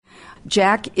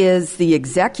Jack is the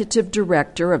executive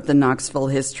director of the Knoxville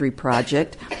History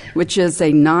Project, which is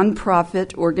a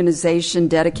nonprofit organization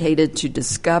dedicated to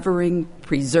discovering,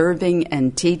 preserving,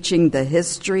 and teaching the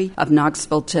history of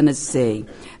Knoxville, Tennessee.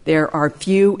 There are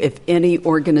few, if any,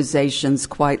 organizations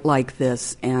quite like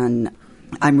this, and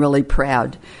I'm really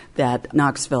proud that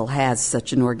Knoxville has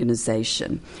such an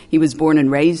organization. He was born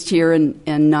and raised here in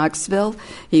Knoxville.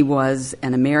 He was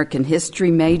an American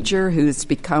history major who's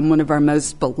become one of our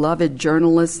most beloved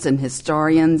journalists and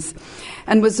historians,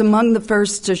 and was among the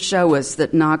first to show us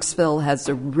that Knoxville has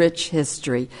a rich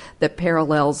history that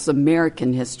parallels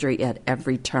American history at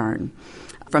every turn.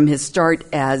 From his start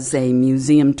as a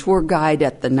museum tour guide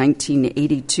at the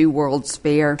 1982 World's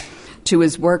Fair to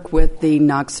his work with the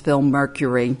Knoxville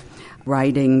Mercury,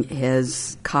 writing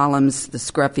his columns, The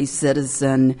Scruffy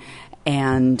Citizen,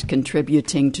 and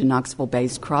contributing to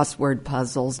Knoxville-based crossword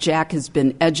puzzles, Jack has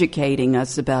been educating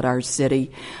us about our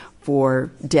city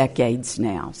for decades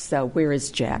now. So where is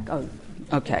Jack? Oh,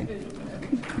 okay.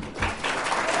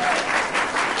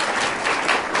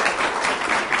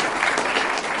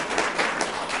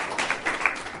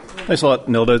 Thanks a lot,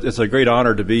 Nilda. It's a great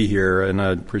honor to be here, and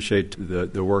I appreciate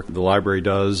the work the library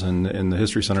does and the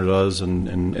History Center does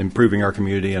and improving our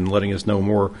community and letting us know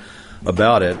more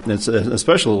about it. And it's a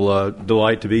special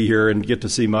delight to be here and get to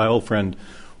see my old friend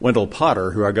Wendell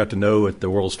Potter, who I got to know at the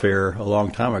World's Fair a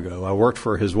long time ago. I worked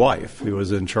for his wife, who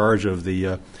was in charge of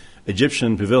the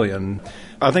Egyptian Pavilion.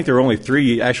 I think there were only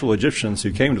 3 actual Egyptians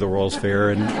who came to the World's Fair,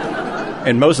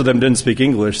 and most of them didn't speak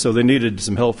English, so they needed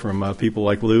some help from people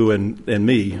like Lou and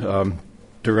me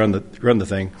to run the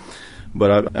thing.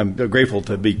 But I'm grateful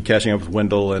to be catching up with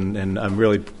Wendell, and I'm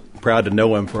really proud to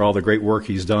know him for all the great work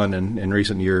he's done in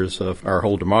recent years of our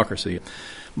whole democracy.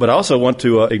 But I also want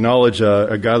to acknowledge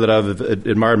a guy that I've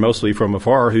admired mostly from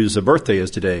afar, whose birthday is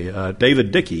today,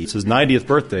 David Dickey. It's his 90th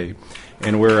birthday,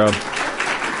 and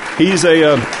he's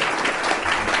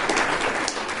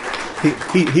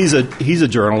a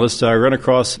journalist. I ran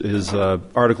across his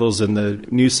articles in the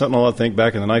News Sentinel, I think,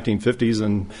 back in the 1950s,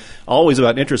 and always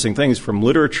about interesting things from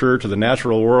literature to the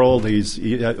natural world.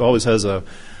 He always has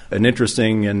an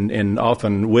interesting and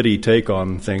often witty take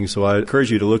on things. So I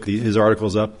encourage you to look his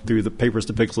articles up through the Papers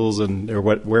to Pixels or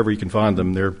wherever you can find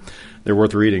them. They're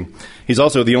worth reading. He's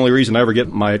also the only reason I ever get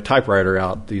my typewriter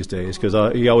out these days,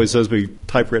 because he always sends me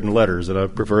typewritten letters, and I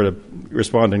prefer to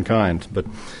respond in kind. But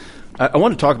I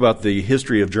want to talk about the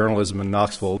history of journalism in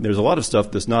Knoxville. There's a lot of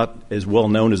stuff that's not as well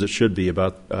known as it should be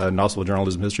about Knoxville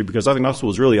journalism history, because I think Knoxville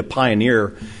was really a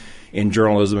pioneer in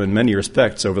journalism in many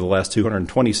respects over the last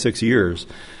 226 years.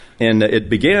 And it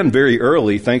began very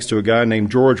early thanks to a guy named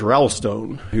George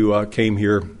Ralston, who came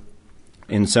here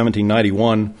in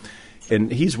 1791.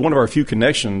 And he's one of our few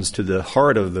connections to the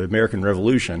heart of the American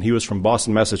Revolution. He was from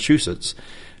Boston, Massachusetts.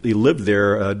 He lived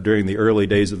there during the early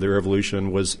days of the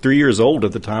Revolution, was 3 years old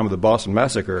at the time of the Boston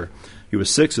Massacre. He was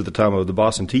 6 at the time of the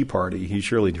Boston Tea Party. He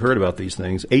surely heard about these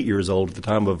things. 8 years old at the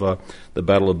time of the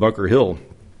Battle of Bunker Hill.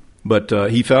 But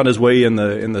he found his way in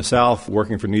the South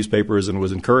working for newspapers and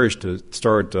was encouraged to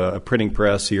start a printing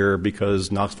press here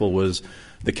because Knoxville was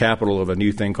the capital of a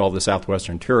new thing called the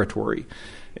Southwestern Territory.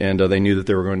 And they knew that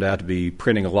they were going to have to be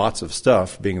printing lots of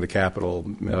stuff, being the capital,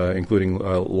 including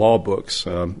law books.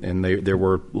 And there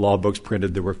were law books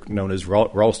printed that were known as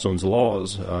Ralston's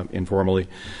Laws, informally.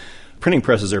 Printing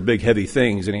presses are big, heavy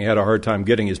things, and he had a hard time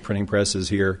getting his printing presses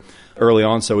here early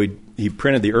on. So he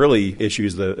printed the early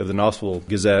issues of the Knoxville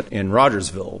Gazette in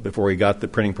Rogersville before he got the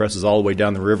printing presses all the way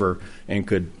down the river and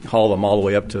could haul them all the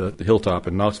way up to the hilltop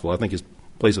in Knoxville. I think his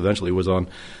place eventually was on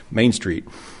Main Street.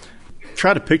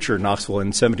 Try to picture Knoxville in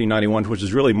 1791, which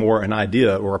is really more an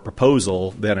idea or a proposal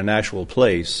than an actual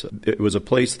place. It was a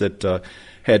place that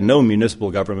had no municipal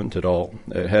government at all.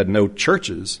 It had no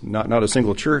churches, not a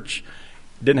single church.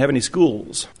 Didn't have any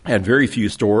schools. Had very few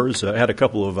stores. Had a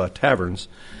couple of taverns.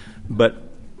 But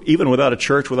even without a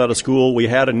church, without a school, we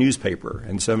had a newspaper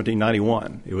in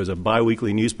 1791. It was a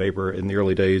biweekly newspaper in the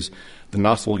early days, the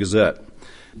Knoxville Gazette.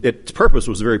 Its purpose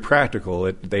was very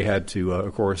practical. They had to,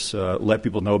 of course, let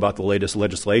people know about the latest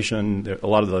legislation. A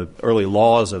lot of the early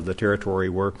laws of the territory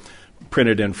were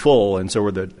printed in full, and so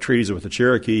were the treaties with the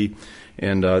Cherokee.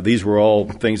 And these were all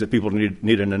things that people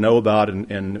needed to know about,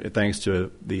 and thanks to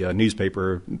the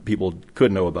newspaper, people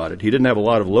could know about it. He didn't have a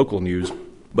lot of local news,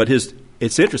 but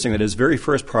it's interesting that his very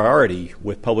first priority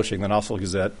with publishing the Knoxville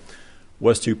Gazette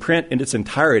was to print in its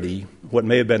entirety what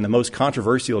may have been the most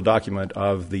controversial document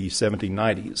of the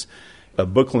 1790s, a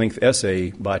book-length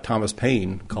essay by Thomas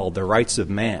Paine called The Rights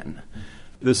of Man.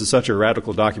 This is such a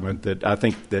radical document that I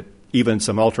think that even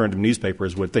some alternative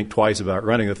newspapers would think twice about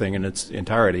running the thing in its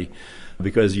entirety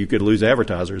because you could lose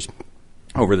advertisers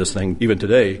over this thing even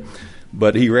today.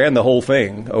 But he ran the whole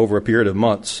thing over a period of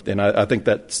months, and I think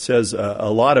that says a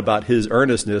lot about his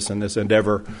earnestness in this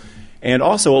endeavor, and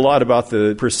also a lot about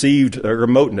the perceived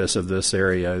remoteness of this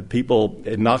area. People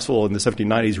in Knoxville in the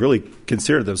 1790s really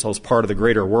considered themselves part of the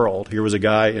greater world. Here was a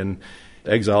guy in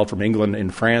exiled from England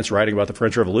in France writing about the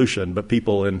French Revolution, but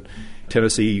people in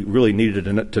Tennessee really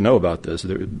needed to know about this.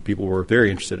 People were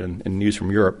very interested in news from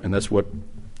Europe, and that's what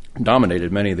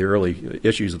dominated many of the early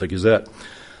issues of the Gazette.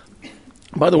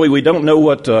 By the way, we don't know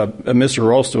what Mr.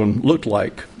 Ralston looked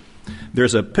like.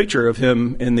 There's a picture of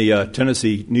him in the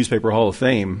Tennessee Newspaper Hall of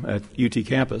Fame at UT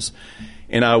campus,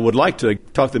 and I would like to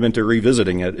talk them into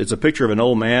revisiting it. It's a picture of an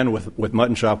old man with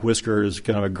mutton chop whiskers,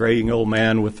 kind of a graying old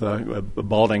man with a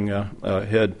balding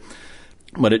head,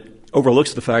 but it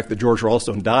overlooks the fact that George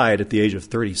Ralston died at the age of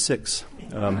 36.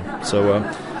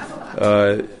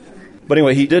 But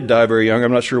anyway, he did die very young.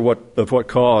 I'm not sure of what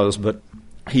cause, but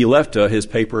he left his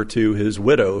paper to his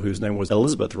widow, whose name was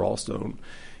Elizabeth Ralston.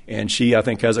 And she, I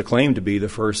think, has a claim to be the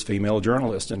first female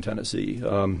journalist in Tennessee.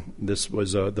 This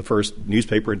was the first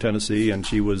newspaper in Tennessee, and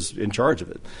she was in charge of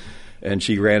it. And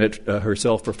she ran it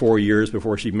herself for 4 years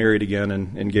before she married again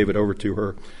and gave it over to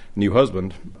her new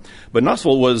husband. But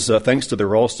Knoxville was, thanks to the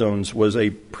Ralstons, was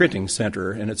a printing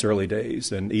center in its early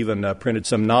days, and even printed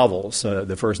some novels.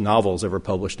 The first novels ever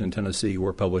published in Tennessee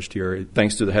were published here,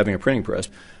 thanks to having a printing press.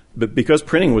 But because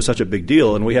printing was such a big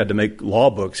deal, and we had to make law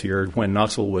books here when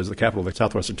Knoxville was the capital of the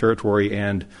Southwestern Territory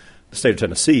and the state of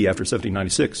Tennessee after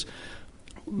 1796,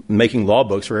 making law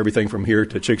books for everything from here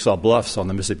to Chickasaw Bluffs on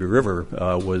the Mississippi River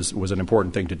was an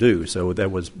important thing to do. So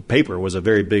paper was a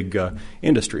very big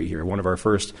industry here, one of our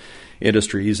first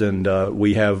industries, and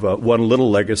we have one little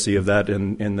legacy of that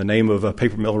in the name of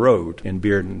Paper Mill Road in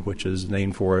Bearden, which is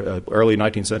named for an early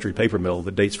 19th century paper mill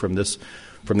that dates from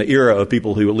the era of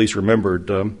people who at least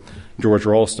remembered George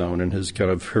Ralston and his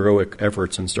kind of heroic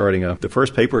efforts in starting the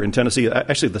first paper in Tennessee.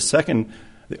 Actually,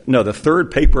 the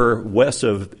third paper west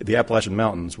of the Appalachian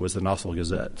Mountains was the Knoxville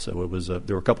Gazette. So it was there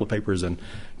were a couple of papers in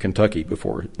Kentucky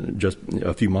just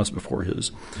a few months before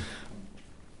his.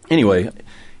 Anyway,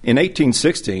 in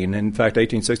 1816, in fact,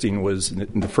 1816 was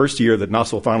the first year that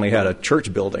Knoxville finally had a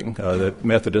church building. The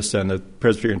Methodists and the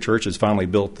Presbyterian churches finally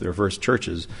built their first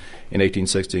churches. In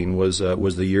 1816 was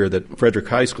the year that Frederick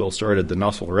High School started the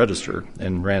Knoxville Register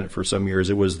and ran it for some years.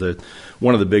 It was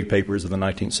one of the big papers of the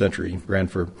 19th century. Ran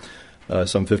for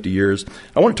some 50 years.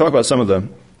 I want to talk about some of the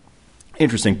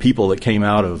interesting people that came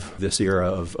out of this era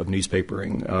of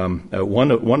newspapering.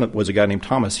 One was a guy named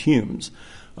Thomas Humes,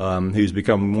 who's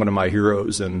become one of my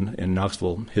heroes in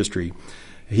Knoxville history.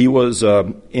 He was,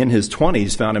 in his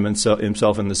 20s, found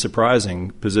himself in the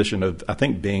surprising position of, I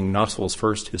think, being Knoxville's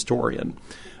first historian.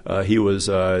 He was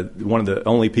one of the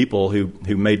only people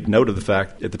who made note of the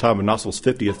fact at the time of Knoxville's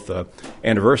 50th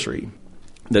anniversary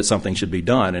that something should be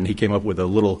done, and he came up with a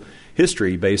little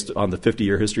history based on the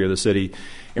 50-year history of the city. I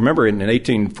remember in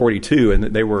 1842, and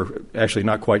they were actually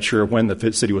not quite sure when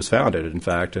the city was founded, in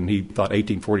fact, and he thought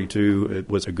 1842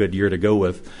 was a good year to go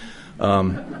with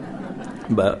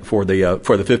but for the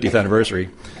 50th anniversary.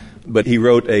 But he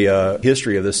wrote a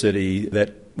history of the city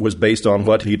that was based on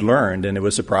what he'd learned, and it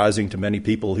was surprising to many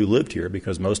people who lived here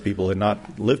because most people had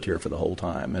not lived here for the whole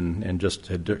time and just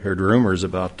had heard rumors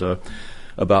about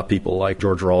people like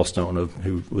George Ralston,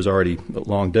 who was already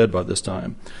long dead by this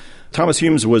time. Thomas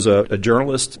Humes was a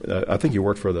journalist. I think he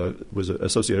worked was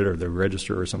associate editor of the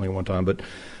Register or something at one time,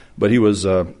 but he was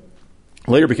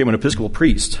later became an Episcopal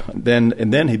priest.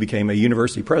 Then he became a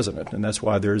university president, and that's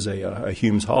why there's a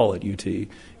Humes Hall at UT.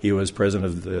 He was president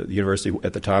of the university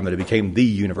at the time that it became the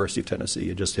University of Tennessee.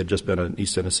 It had just been an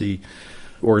East Tennessee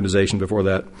organization before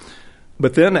that.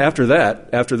 But then after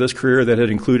this career that had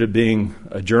included being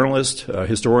a journalist, a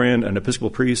historian, an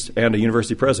Episcopal priest, and a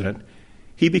university president,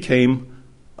 he became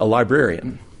a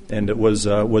librarian. And it was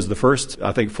the first,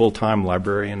 I think, full-time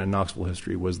librarian in Knoxville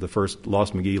history, was the first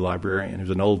Loss McGee librarian. He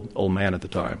was an old man at the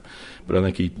time, but I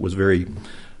think he was very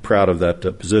proud of that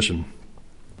position.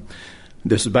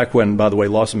 This is back when, by the way,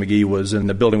 Loss McGee was in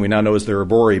the building we now know as the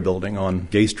Arbory building on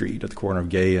Gay Street at the corner of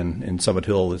Gay and Summit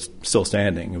Hill. It's still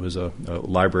standing. It was a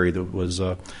library that was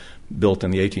built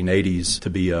in the 1880s to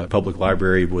be a public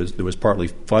library. It was partly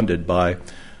funded by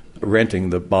renting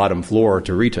the bottom floor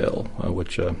to retail,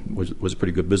 which was a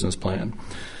pretty good business plan.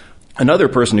 Another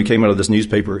person who came out of this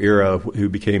newspaper era who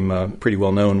became pretty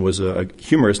well known was a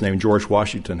humorist named George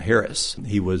Washington Harris.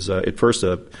 He was at first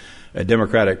a a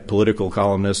Democratic political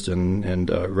columnist and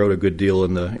wrote a good deal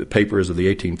in the papers of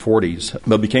the 1840s,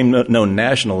 but became known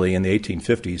nationally in the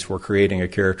 1850s for creating a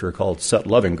character called Sut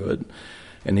Lovingood.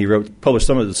 And he published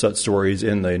some of the Sut stories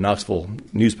in the Knoxville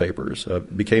newspapers,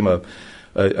 became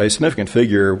a significant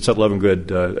figure. Sut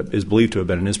Lovingood is believed to have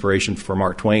been an inspiration for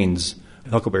Mark Twain's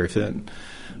Huckleberry Finn,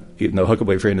 even though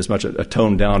Huckleberry Finn is much a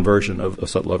toned-down version of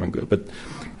Sut Lovingood. But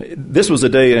this was a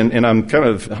day, and I'm kind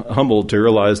of humbled to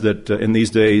realize that in these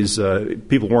days,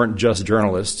 people weren't just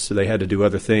journalists. They had to do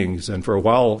other things. And for a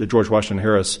while, George Washington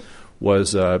Harris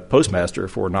was postmaster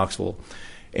for Knoxville.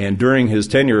 And during his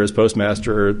tenure as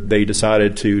postmaster, they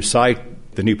decided to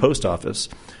site the new post office,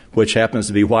 which happens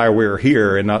to be why we're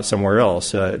here and not somewhere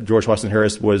else. George Washington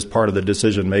Harris was part of the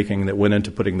decision-making that went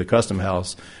into putting the Custom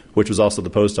House, which was also the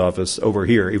post office, over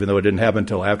here, even though it didn't happen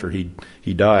until after he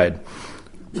died.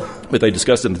 But they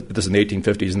discussed this in the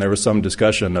 1850s, and there was some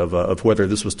discussion of whether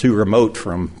this was too remote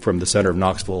from the center of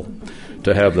Knoxville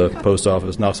to have the post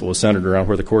office. Knoxville was centered around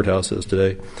where the courthouse is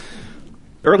today.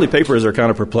 Early papers are kind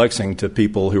of perplexing to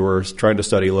people who are trying to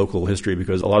study local history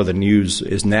because a lot of the news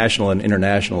is national and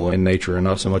international in nature and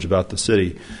not so much about the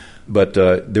city. But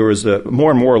there was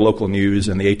more and more local news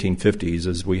in the 1850s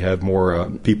as we have more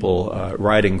people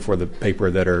writing for the paper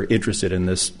that are interested in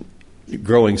this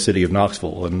growing city of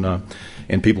Knoxville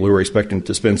and people who are expecting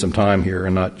to spend some time here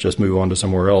and not just move on to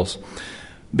somewhere else.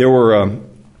 There were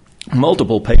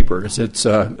multiple papers. It's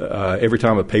every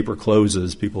time a paper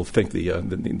closes, people think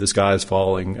the sky is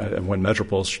falling. When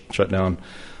Metropole shut down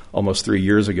almost 3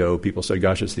 years ago, people said,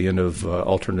 gosh, it's the end of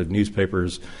alternative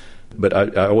newspapers. But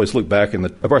I always look back in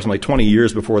the approximately 20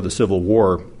 years before the Civil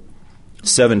War,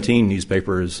 17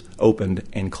 newspapers opened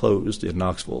and closed in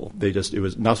Knoxville.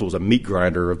 Knoxville was a meat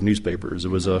grinder of newspapers. It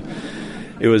was a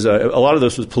lot of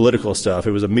this was political stuff.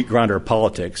 It was a meat grinder of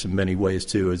politics in many ways,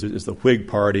 too. It's the Whig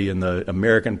Party and the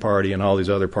American Party and all these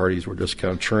other parties were just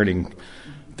kind of churning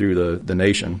through the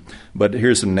nation. But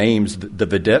here's some names: the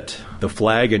Vedette, the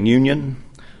Flag and Union,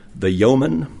 the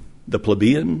Yeoman, the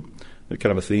Plebeian,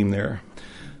 kind of a theme there,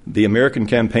 the American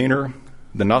Campaigner,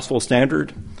 the Knoxville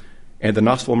Standard, and the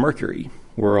Knoxville Mercury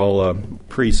were all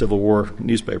pre-Civil War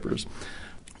newspapers.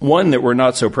 One that we're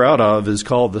not so proud of is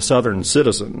called the Southern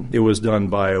Citizen. It was done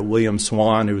by William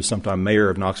Swan, who was sometime mayor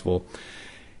of Knoxville.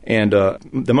 And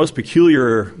the most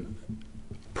peculiar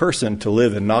person to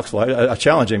live in Knoxville, I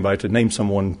challenge anybody to name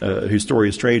someone whose story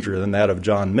is stranger than that of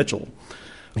John Mitchell.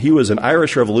 He was an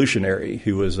Irish revolutionary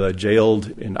who was jailed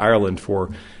in Ireland for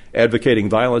advocating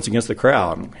violence against the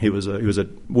Crown. He was a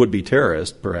would-be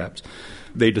terrorist, perhaps.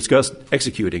 They discussed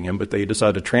executing him, but they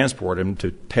decided to transport him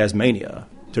to Tasmania.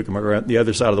 Took him around the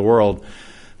other side of the world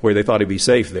where they thought he'd be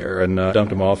safe there and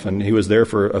dumped him off, and he was there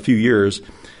for a few years.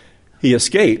 He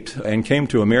escaped and came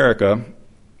to America,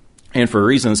 and for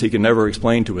reasons he could never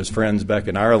explain to his friends back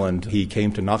in Ireland, he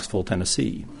came to Knoxville,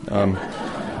 Tennessee, and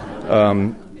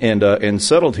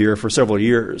settled here for several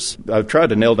years. I've tried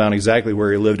to nail down exactly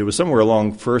where he lived. It was somewhere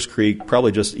along First Creek,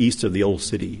 probably just east of the Old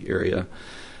City area.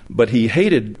 But he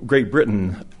hated Great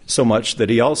Britain so much that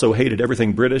he also hated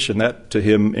everything British, and that to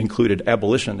him included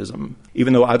abolitionism.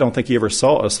 Even though I don't think he ever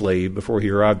saw a slave before he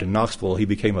arrived in Knoxville, he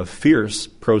became a fierce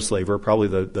pro-slaver, probably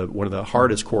one of the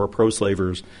hardest core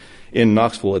pro-slavers in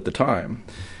Knoxville at the time,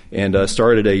 and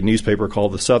started a newspaper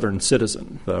called the Southern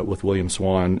Citizen with William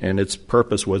Swan, and its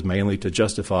purpose was mainly to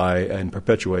justify and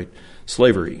perpetuate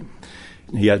slavery.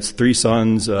 He had 3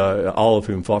 sons, all of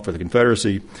whom fought for the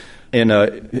Confederacy. And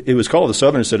it was called the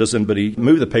Southern Citizen, but he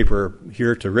moved the paper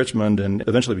here to Richmond and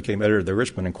eventually became editor of the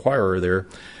Richmond Enquirer there,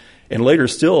 and later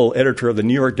still editor of the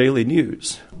New York Daily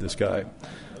News, this guy.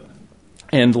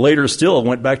 And later still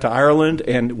went back to Ireland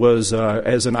and was,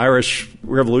 as an Irish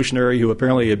revolutionary who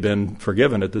apparently had been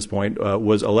forgiven at this point,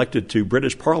 was elected to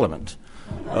British Parliament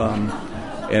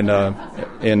in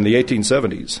the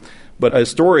 1870s. But a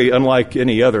story unlike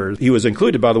any other. He was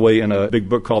included, by the way, in a big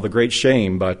book called The Great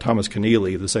Shame by Thomas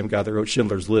Keneally, the same guy that wrote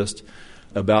Schindler's List,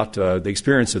 about the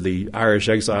experience of the Irish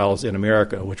exiles in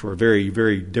America, which were very,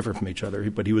 very different from each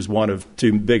other. But he was one of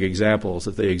 2 big examples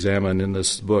that they examine in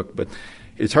this book. But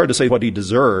it's hard to say what he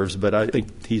deserves, but I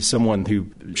think he's someone who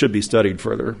should be studied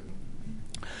further.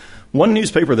 One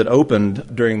newspaper that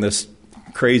opened during this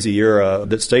crazy era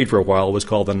that stayed for a while was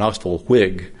called the Knoxville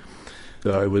Whig.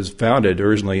 It was founded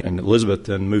originally in Elizabeth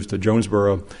and moved to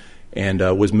Jonesboro and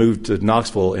was moved to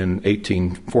Knoxville in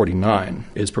 1849.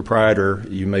 Its proprietor,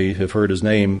 you may have heard his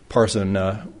name, Parson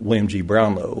William G.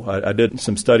 Brownlow. I did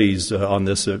some studies on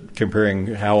this, comparing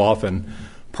how often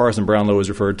Parson Brownlow was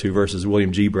referred to versus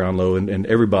William G. Brownlow, and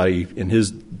everybody in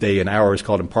his day and hours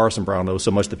called him Parson Brownlow,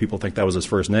 so much that people think that was his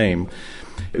first name.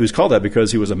 It was called that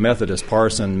because he was a Methodist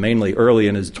parson, mainly early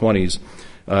in his 20s,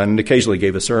 and occasionally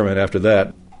gave a sermon after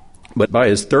that. But by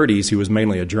his 30s, he was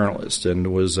mainly a journalist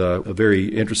and was a very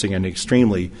interesting and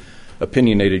extremely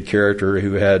opinionated character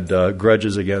who had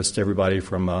grudges against everybody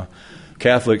from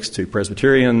Catholics to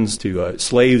Presbyterians to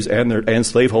slaves and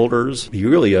slaveholders. He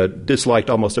really disliked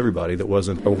almost everybody that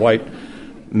wasn't a white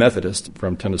Methodist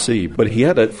from Tennessee. But he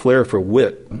had a flair for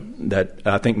wit that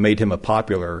I think made him a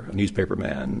popular newspaper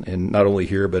man, and not only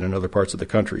here but in other parts of the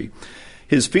country.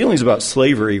 His feelings about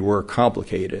slavery were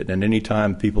complicated, and any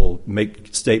time people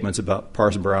make statements about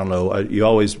Parson Brownlow, you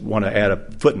always want to add a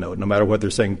footnote, no matter whether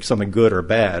they're saying something good or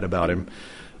bad about him,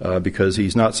 because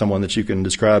he's not someone that you can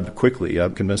describe quickly.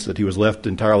 I'm convinced that he was left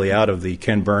entirely out of the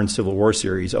Ken Burns Civil War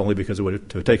series, only because it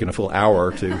would have taken a full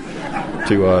hour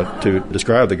to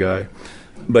describe the guy.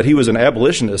 But he was an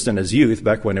abolitionist in his youth,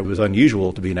 back when it was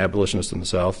unusual to be an abolitionist in the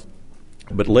South,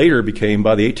 but later became,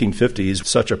 by the 1850s,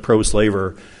 such a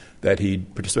pro-slaver that he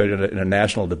participated in a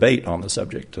national debate on the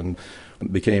subject and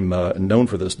became known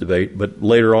for this debate. But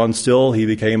later on still, he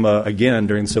became, again,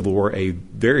 during the Civil War, a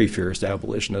very fierce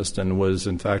abolitionist and was,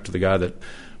 in fact, the guy that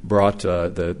brought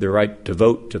the right to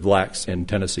vote to blacks in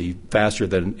Tennessee faster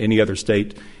than any other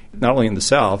state, not only in the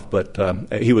South, but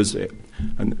he was,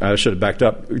 I should have backed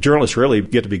up, journalists rarely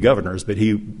get to be governors, but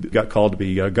he got called to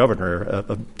be governor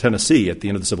of Tennessee at the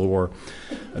end of the Civil War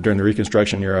during the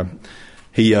Reconstruction era.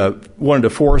 He wanted to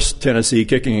force Tennessee,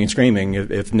 kicking and screaming,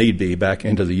 if need be, back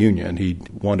into the Union. He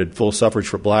wanted full suffrage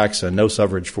for blacks and no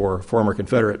suffrage for former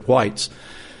Confederate whites,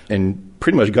 and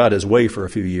pretty much got his way for a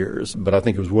few years. But I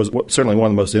think he was certainly one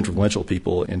of the most influential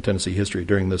people in Tennessee history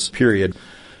during this period.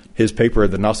 His paper,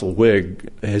 the Knoxville Whig,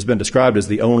 has been described as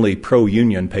the only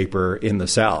pro-Union paper in the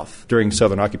South during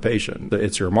Southern occupation.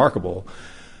 It's remarkable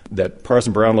that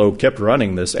Parson Brownlow kept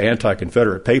running this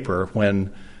anti-Confederate paper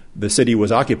when the city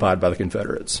was occupied by the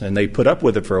Confederates, and they put up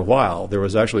with it for a while. There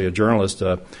was actually a journalist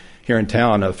here in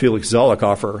town, Felix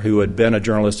Zollicoffer, who had been a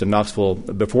journalist in Knoxville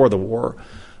before the war,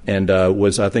 and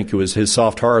I think it was his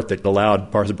soft heart that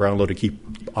allowed Parson Brownlow to keep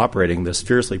operating this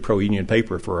fiercely pro-Union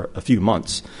paper for a few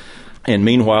months. And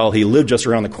meanwhile, he lived just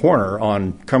around the corner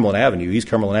on Cumberland Avenue, East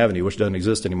Cumberland Avenue, which doesn't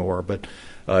exist anymore, but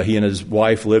he and his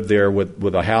wife lived there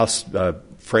with a house,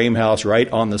 frame house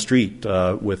right on the street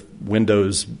with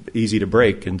windows easy to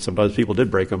break, and sometimes people did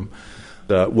break them,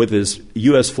 with his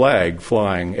U.S. flag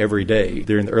flying every day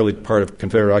during the early part of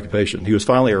Confederate occupation. He was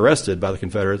finally arrested by the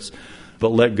Confederates, but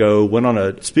let go, went on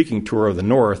a speaking tour of the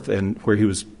North, and where he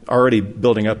was already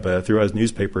building up, through his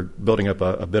newspaper, building up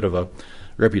a bit of a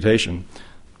reputation.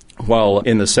 While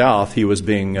in the South, he was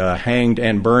being hanged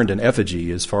and burned in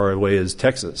effigy as far away as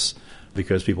Texas,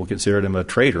 because people considered him a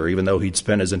traitor, even though he'd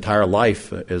spent his entire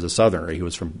life as a Southerner. He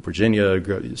was from Virginia,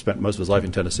 spent most of his life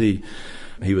in Tennessee.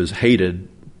 He was hated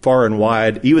far and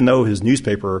wide, even though his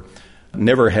newspaper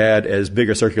never had as big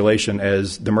a circulation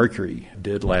as the Mercury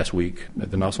did last week,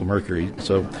 the Knoxville Mercury.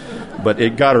 But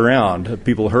it got around.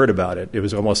 People heard about it. It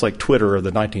was almost like Twitter of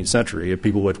the 19th century.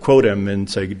 People would quote him and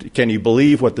say, "Can you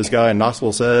believe what this guy in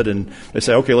Knoxville said?" And they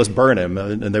say, "Okay, let's burn him."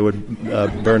 And they would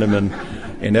burn him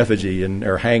in effigy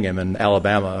or hang him in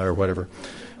Alabama or whatever.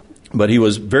 But he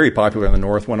was very popular in the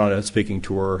North, went on a speaking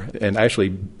tour, and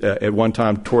actually at one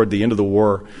time toward the end of the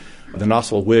war, the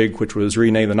Knoxville Whig, which was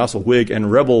renamed the Knoxville Whig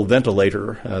and Rebel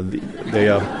Ventilator. I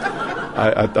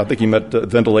think he meant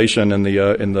ventilation in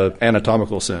the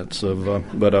anatomical sense of,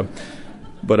 but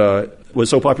was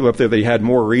so popular up there that he had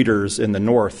more readers in the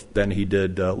North than he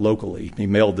did locally. He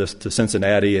mailed this to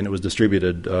Cincinnati, and it was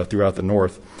distributed throughout the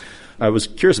North. I was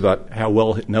curious about how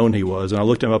well known he was, and I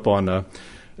looked him up on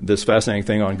this fascinating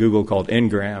thing on Google called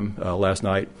Ngram last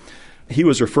night. He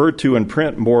was referred to in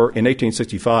print more in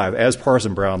 1865 as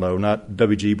Parson Brownlow, not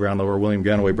W.G. Brownlow or William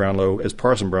Ganaway Brownlow, as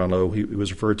Parson Brownlow. He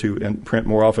was referred to in print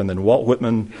more often than Walt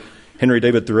Whitman, Henry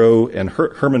David Thoreau, and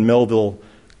Herman Melville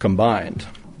combined,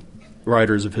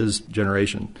 writers of his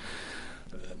generation.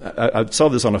 I saw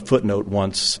this on a footnote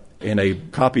once in a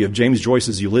copy of James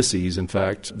Joyce's Ulysses, in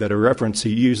fact, that he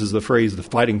uses the phrase "the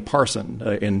fighting parson"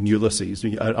 in Ulysses.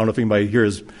 I don't know if anybody here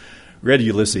has read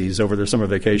Ulysses over their summer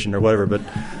vacation or whatever, but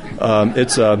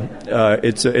it's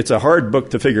a hard book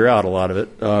to figure out, a lot of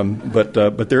it.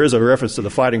 But there is a reference to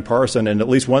the fighting parson, and at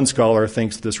least one scholar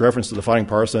thinks this reference to the fighting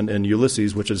parson in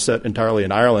Ulysses, which is set entirely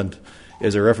in Ireland,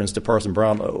 is a reference to Parson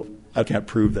Brownlow. I can't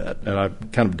prove that, and I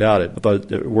kind of doubt it. I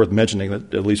thought it worth mentioning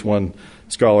that at least one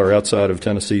scholar outside of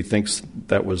Tennessee thinks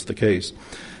that was the case.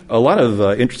 A lot of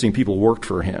interesting people worked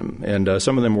for him, and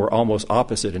some of them were almost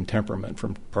opposite in temperament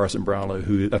from Parson Brownlow,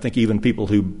 who I think even people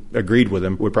who agreed with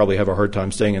him would probably have a hard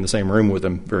time staying in the same room with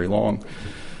him very long.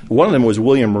 One of them was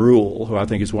William Rule, who I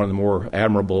think is one of the more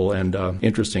admirable and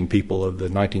interesting people of the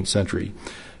 19th century.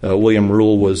 William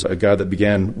Rule was a guy that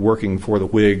began working for the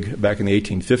Whig back in the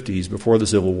 1850s before the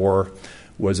Civil War,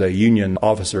 was a Union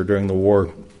officer during the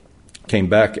war, came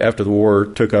back after the war,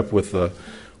 took up with the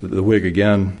Whig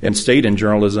again, and stayed in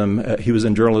journalism. He was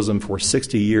in journalism for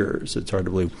 60 years. It's hard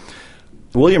to believe.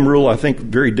 William Rule, I think,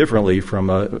 very differently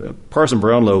from Parson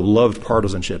Brownlow, loved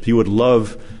partisanship. He would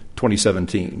love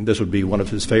 2017. This would be one of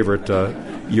his favorite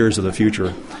years of the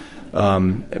future.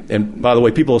 And by the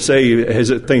way, people say, has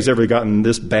things ever gotten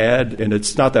this bad? And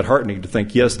it's not that heartening to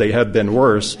think, yes, they have been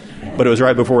worse, but it was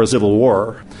right before a civil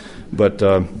war. But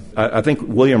I think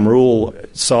William Rule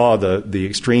saw the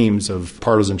extremes of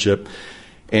partisanship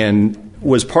and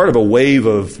was part of a wave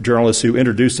of journalists who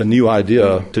introduced a new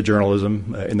idea to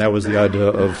journalism, and that was the idea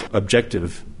of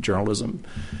objective journalism.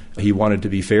 He wanted to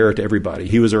be fair to everybody.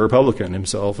 He was a Republican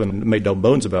himself and made no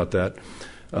bones about that.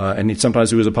 And sometimes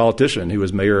he was a politician. He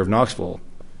was mayor of Knoxville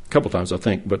a couple times, I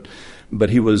think. But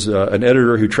he was an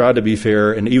editor who tried to be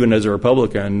fair, and even as a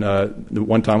Republican,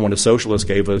 one time when a socialist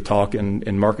gave a talk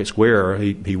in Market Square,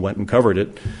 he went and covered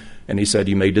it, and he said,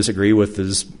 you may disagree with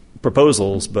his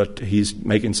proposals, but he's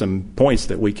making some points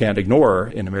that we can't ignore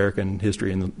in American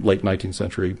history in the late 19th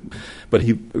century. But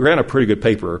he ran a pretty good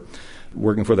paper,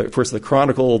 working for first the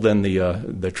Chronicle, then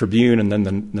the Tribune, and then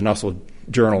the Knoxville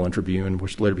Journal and Tribune,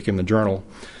 which later became the Journal.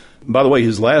 By the way,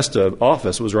 his last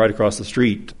office was right across the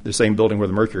street, the same building where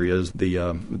the Mercury is. The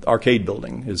Arcade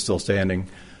building is still standing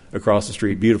across the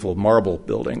street, beautiful marble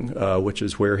building, which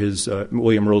is where his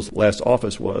William Rule's last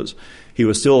office was. He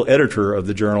was still editor of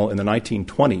the Journal in the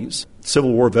 1920s.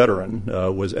 Civil War veteran,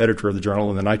 was editor of the Journal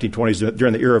in the 1920s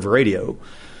during the era of radio.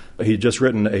 He had just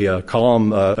written a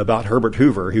column about Herbert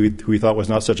Hoover, who he thought was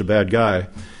not such a bad guy,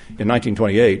 in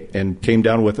 1928, and came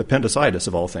down with appendicitis,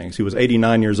 of all things. He was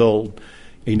 89 years old.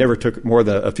 He never took more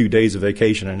than a few days of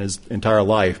vacation in his entire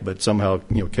life, but somehow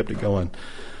kept it going.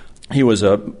 He was,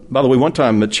 by the way, one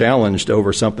time challenged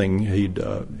over something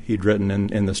he'd written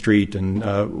in the street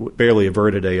and barely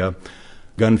averted a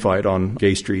gunfight on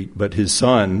Gay Street. But his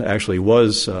son actually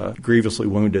was grievously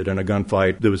wounded in a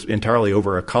gunfight that was entirely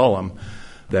over a column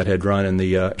that had run in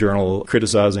the Journal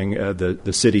criticizing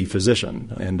the city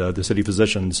physician. And the city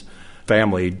physician's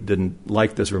family didn't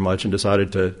like this very much and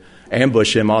decided to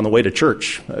ambush him on the way to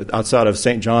church outside of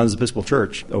St. John's Episcopal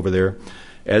Church over there,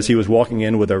 as he was walking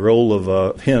in with a roll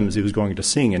of hymns he was going to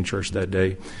sing in church that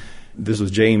day. This was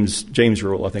James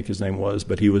Rule, I think his name was,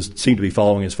 but he seemed to be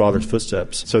following his father's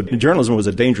footsteps. So journalism was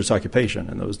a dangerous occupation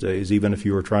in those days, even if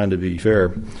you were trying to be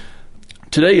fair.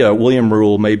 Today, William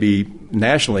Rule may be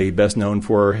nationally best known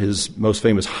for his most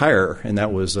famous hire, and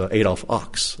that was Adolf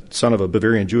Ochs, son of a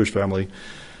Bavarian Jewish family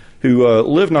who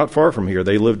lived not far from here.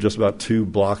 They lived just about 2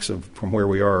 blocks from where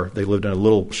we are. They lived in a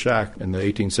little shack in the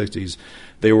 1860s.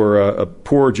 They were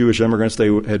poor Jewish immigrants. They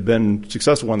had been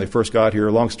successful when they first got here.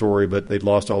 Long story, but they'd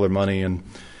lost all their money, and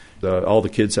all the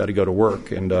kids had to go to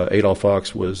work. And Adolf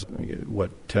Ochs was,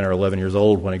 10 or 11 years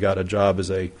old when he got a job as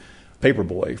a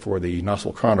paperboy for the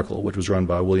Knoxville Chronicle, which was run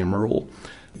by William Rule.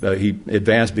 He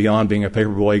advanced beyond being a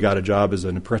paperboy. He got a job as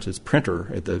an apprentice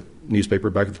printer at the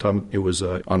newspaper. Back at the time, it was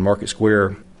on Market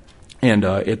Square. And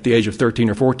at the age of 13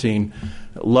 or 14,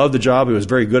 loved the job. He was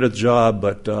very good at the job,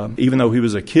 but even though he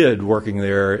was a kid working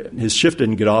there, his shift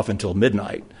didn't get off until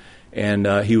midnight. And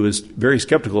he was very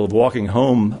skeptical of walking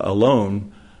home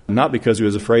alone, not because he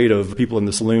was afraid of people in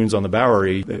the saloons on the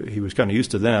Bowery. He was kind of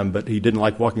used to them, but he didn't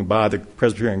like walking by the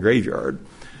Presbyterian graveyard.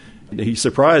 He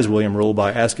surprised William Rule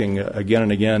by asking again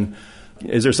and again,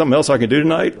 is there something else I can do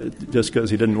tonight? Just because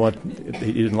he didn't like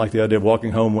the idea of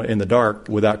walking home in the dark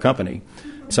without company.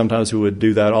 Sometimes he would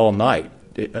do that all night.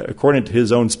 According to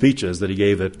his own speeches that he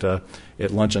gave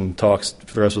at luncheon talks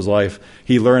for the rest of his life,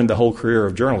 he learned the whole career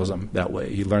of journalism that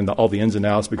way. He learned all the ins and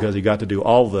outs because he got to do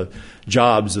all the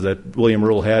jobs that William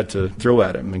Rule had to throw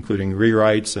at him, including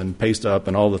rewrites and paste up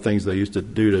and all the things they used to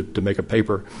do to make a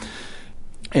paper.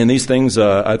 And these things,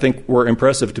 I think, were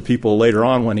impressive to people later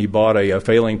on when he bought a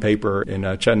failing paper in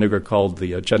Chattanooga called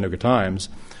the Chattanooga Times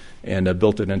and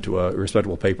built it into a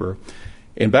respectable paper.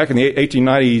 And back in the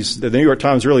 1890s, the New York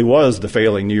Times really was the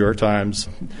failing New York Times,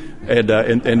 and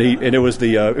it was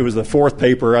the fourth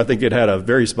paper. I think it had a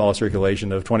very small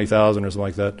circulation of 20,000 or something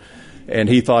like that, and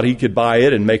he thought he could buy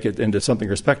it and make it into something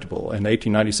respectable. In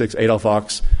 1896, Adolf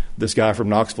Ochs, this guy from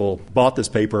Knoxville, bought this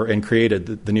paper and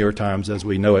created the New York Times as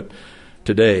we know it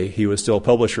today. He was still a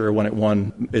publisher when it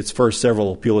won its first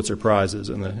several Pulitzer Prizes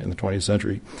in the 20th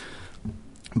century.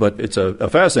 But it's a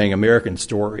fascinating American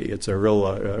story. It's a real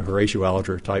Horatio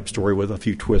Alger type story with a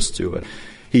few twists to it.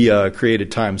 He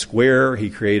created Times Square. He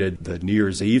created the New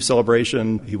Year's Eve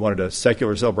celebration. He wanted a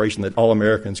secular celebration that all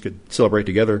Americans could celebrate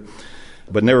together,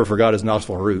 but never forgot his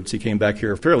Knoxville roots. He came back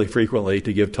here fairly frequently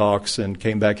to give talks and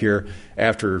came back here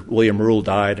after William Rule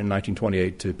died in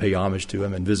 1928 to pay homage to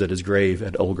him and visit his grave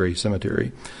at Old Gray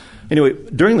Cemetery. Anyway,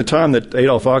 during the time that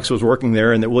Adolph Fox was working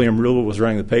there and that William Rule was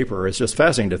running the paper, it's just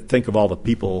fascinating to think of all the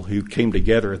people who came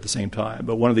together at the same time.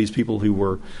 But one of these people who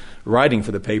were writing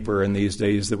for the paper in these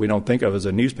days that we don't think of as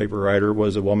a newspaper writer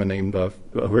was a woman named,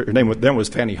 her name then was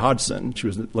Fanny Hodgson. She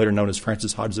was later known as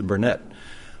Frances Hodgson Burnett,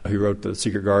 who wrote The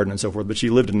Secret Garden and so forth. But she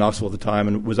lived in Knoxville at the time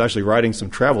and was actually writing some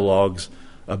travel logs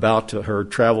about her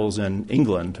travels in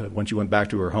England when she went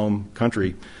back to her home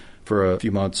country for a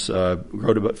few months,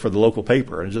 wrote about for the local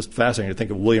paper. And it's just fascinating to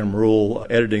think of William Rule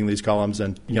editing these columns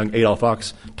and young Adolph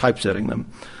Fox typesetting them.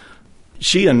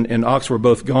 She and Ox were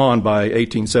both gone by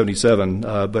 1877,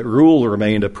 but Rule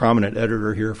remained a prominent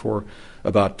editor here for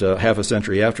about half a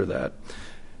century after that.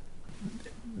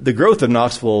 The growth of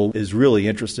Knoxville is really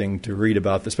interesting to read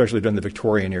about, especially during the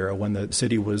Victorian era when the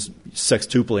city was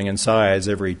sextupling in size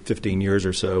every 15 years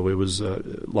or so. It was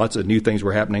lots of new things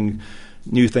were happening,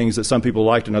 new things that some people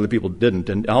liked and other people didn't,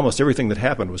 and almost everything that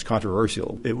happened was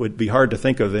controversial. It would be hard to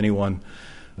think of anyone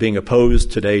being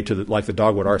opposed today to like the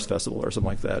Dogwood Arts Festival or something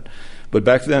like that. But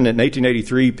back then, in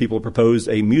 1883, people proposed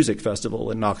a music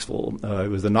festival in Knoxville. It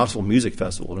was the Knoxville Music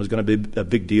Festival. It was going to be a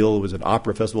big deal. It was an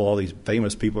opera festival. All these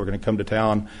famous people are going to come to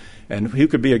town. And who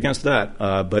could be against that?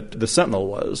 But the Sentinel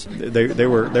was. They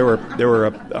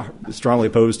were strongly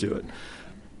opposed to it.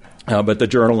 But the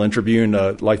Journal and Tribune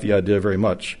liked the idea very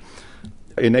much.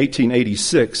 In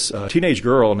 1886, a teenage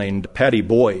girl named Patty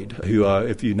Boyd, who,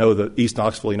 if you know the East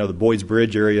Knoxville, you know the Boyd's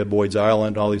Bridge area, Boyd's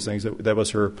Island, all these things, that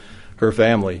was her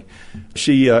family.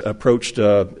 She approached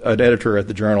an editor at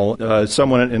the Journal,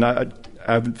 someone, and I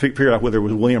haven't figured out whether it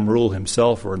was William Rule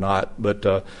himself or not,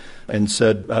 but and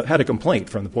said, had a complaint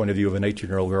from the point of view of an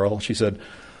 18-year-old girl. She said,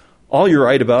 "All you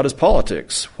write about is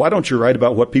politics. Why don't you write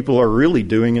about what people are really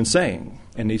doing and saying?"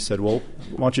 And he said, "Well,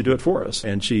 why don't you do it for us?"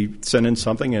 And she sent in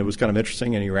something, and it was kind of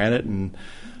interesting, and he ran it, and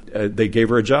they gave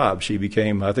her a job. She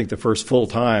became, I think, the first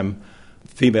full-time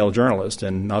female journalist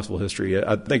in Knoxville history.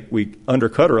 I think we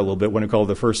undercut her a little bit when we called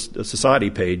her the first society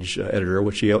page editor,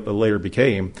 which she later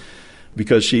became,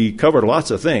 because she covered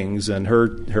lots of things, and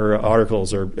her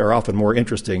articles are often more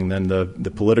interesting than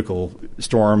the political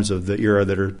storms of the era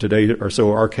that are today are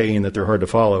so arcane that they're hard to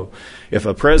follow. If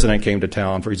a president came to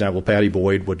town, for example, Patty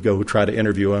Boyd would go try to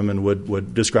interview him and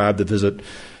would describe the visit.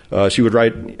 She would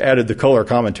added the color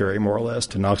commentary, more or less,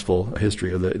 to Knoxville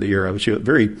history of the era. She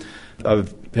was I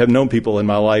have known people in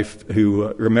my life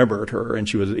who remembered her, and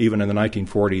she was, even in the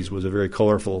 1940s, was a very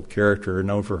colorful character,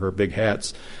 known for her big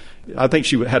hats. I think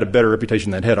she had a better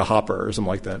reputation than Hedda Hopper or something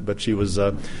like that, but she was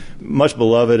much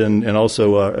beloved and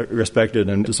also respected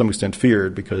and to some extent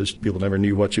feared because people never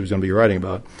knew what she was going to be writing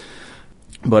about.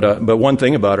 But one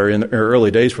thing about her, in her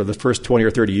early days, for the first 20 or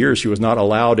 30 years, she was not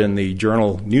allowed in the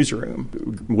Journal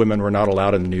newsroom. Women were not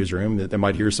allowed in the newsroom. They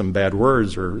might hear some bad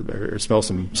words or smell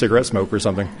some cigarette smoke or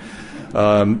something.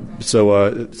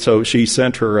 So she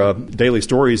sent her daily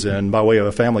stories in by way of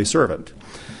a family servant.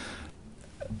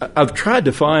 I've tried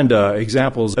to find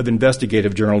examples of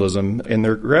investigative journalism, and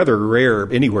they're rather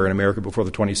rare anywhere in America before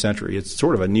the 20th century. It's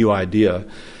sort of a new idea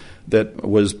that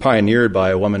was pioneered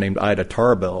by a woman named Ida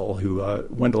Tarbell, who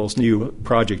Wendell's new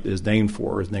project is named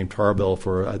Tarbell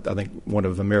for, I think, one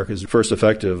of America's first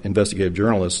effective investigative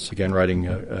journalists, again writing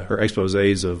her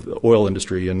exposés of the oil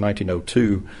industry in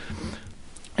 1902.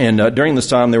 And during this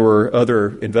time, there were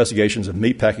other investigations of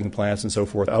meatpacking plants and so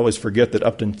forth. I always forget that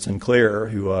Upton Sinclair,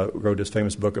 who wrote his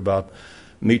famous book about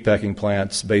meatpacking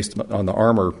plants based on the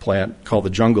armor plant called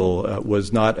The Jungle,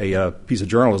 was not a piece of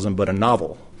journalism, but a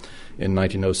novel in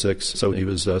 1906. So he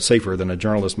was safer than a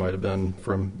journalist might have been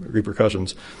from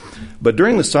repercussions. But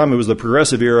during this time, it was the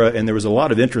Progressive era, and there was a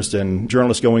lot of interest in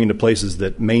journalists going into places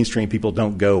that mainstream people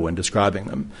don't go and describing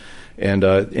them. And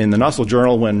in the Knoxville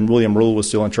Journal, when William Rule was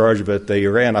still in charge of it, they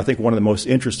ran, I think, one of the most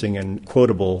interesting and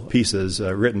quotable pieces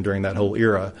written during that whole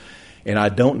era. And I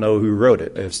don't know who wrote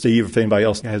it. If anybody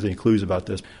else has any clues about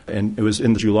this. And it was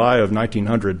in July of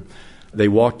 1900. They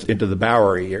walked into the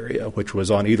Bowery area, which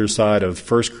was on either side of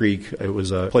First Creek. It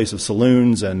was a place of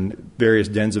saloons and various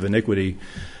dens of iniquity,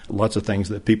 lots of things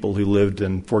that people who lived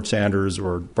in Fort Sanders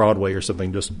or Broadway or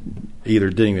something just either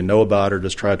didn't even know about or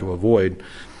just tried to avoid.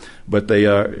 But they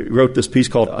wrote this piece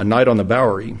called A Night on the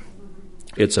Bowery.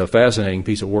 It's a fascinating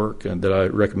piece of work that I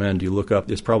recommend you look up.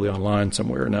 It's probably online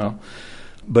somewhere now.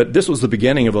 But this was the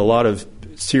beginning of a lot of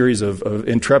series of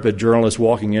intrepid journalists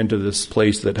walking into this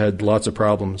place that had lots of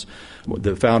problems.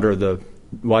 The founder of the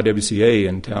YWCA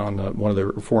in town, one of the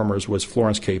reformers, was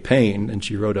Florence K. Payne, and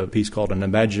she wrote a piece called An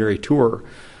Imaginary Tour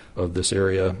of this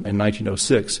area in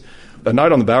 1906. A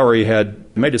Night on the Bowery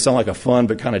had made it sound like a fun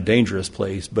but kind of dangerous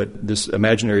place, but this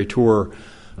imaginary tour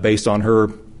based on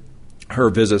her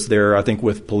visits there, I think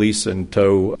with police in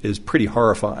tow, is pretty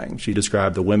horrifying. She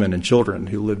described the women and children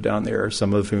who lived down there,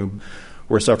 some of whom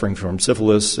were suffering from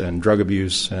syphilis and drug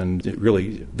abuse and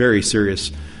really very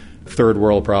serious third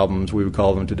world problems, we would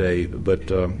call them today. But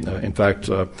in fact,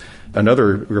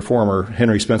 another reformer,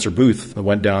 Henry Spencer Booth,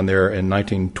 went down there in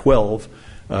 1912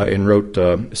 and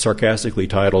wrote sarcastically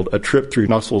titled A Trip Through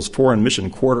Knoxville's Foreign Mission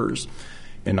Quarters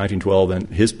in 1912, and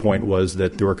his point was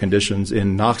that there were conditions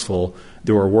in Knoxville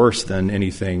that were worse than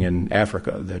anything in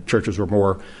Africa. The churches were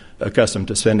more accustomed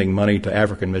to sending money to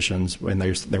African missions, and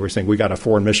they were saying, we got a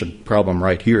foreign mission problem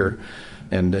right here.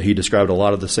 And he described a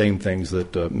lot of the same things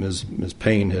that Ms.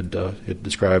 Payne had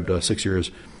described 6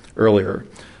 years earlier.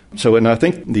 So, and I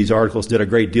think these articles did a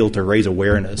great deal to raise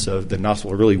awareness of that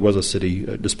Knoxville really was a city,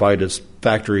 despite its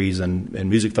factories and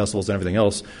music festivals and everything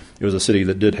else. It was a city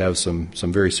that did have some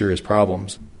very serious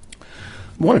problems.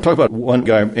 I want to talk about one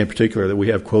guy in particular that we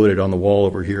have quoted on the wall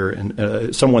over here,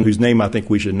 and someone whose name I think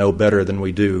we should know better than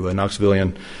we do, a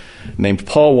Knoxvillian named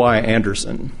Paul Y.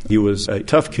 Anderson. He was a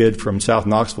tough kid from South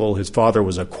Knoxville. His father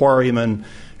was a quarryman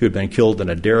who had been killed in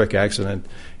a derrick accident.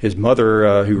 His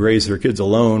mother, who raised their kids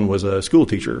alone, was a school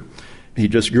teacher. He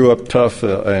just grew up tough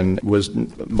and was,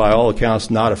 by all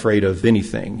accounts, not afraid of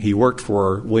anything. He worked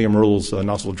for William Rule's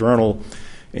Knoxville Journal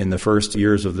in the first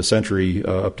years of the century,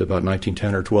 up to about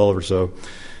 1910 or 12 or so,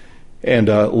 and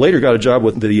later got a job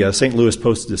with the St. Louis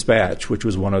Post-Dispatch, which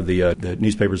was one of the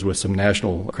newspapers with some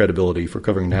national credibility for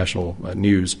covering national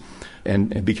news,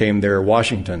 and became their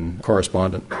Washington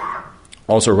correspondent.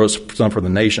 Also wrote some for The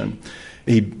Nation.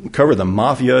 He covered the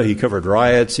mafia, he covered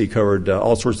riots, he covered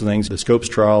all sorts of things, the Scopes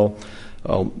trial.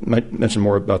 I'll mention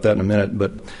more about that in a minute,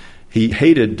 but he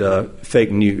hated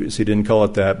fake news. He didn't call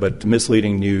it that, but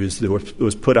misleading news that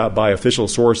was put out by official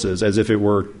sources as if it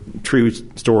were true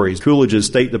stories. Coolidge's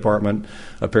State Department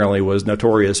apparently was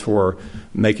notorious for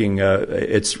making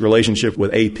its relationship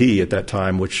with AP at that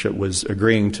time, which was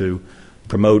agreeing to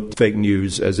promote fake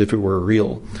news as if it were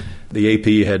real. The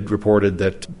AP had reported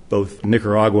that both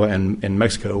Nicaragua and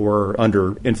Mexico were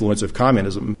under influence of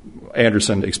communism.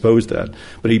 Anderson exposed that.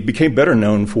 But he became better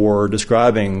known for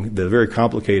describing the very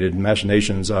complicated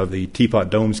machinations of the Teapot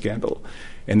Dome scandal.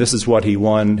 And this is what he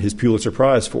won his Pulitzer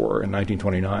Prize for in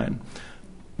 1929.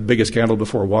 The biggest scandal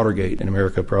before Watergate in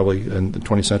America, probably in the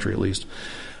 20th century at least.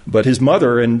 But his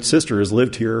mother and sisters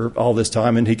lived here all this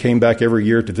time, and he came back every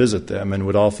year to visit them and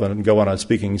would often go on a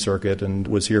speaking circuit and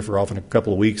was here for often a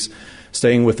couple of weeks,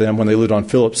 staying with them when they lived on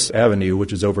Phillips Avenue,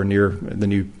 which is over near the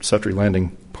new Suttree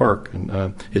Landing Park.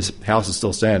 And his house is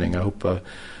still standing. I hope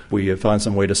we find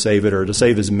some way to save it or to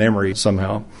save his memory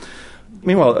somehow.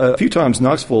 Meanwhile, a few times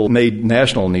Knoxville made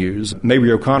national news.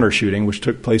 Mabry O'Connor shooting, which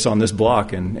took place on this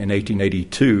block in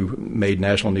 1882, made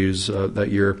national news that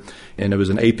year. And it was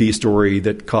an AP story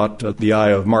that caught the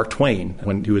eye of Mark Twain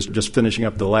when he was just finishing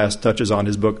up the last touches on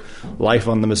his book, Life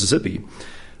on the Mississippi.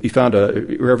 He found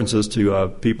references to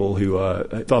people who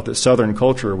thought that Southern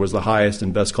culture was the highest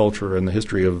and best culture in the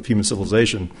history of human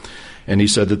civilization. And he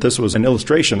said that this was an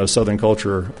illustration of Southern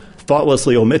culture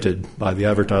thoughtlessly omitted by the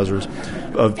advertisers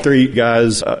of three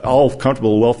guys, all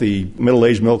comfortable, wealthy,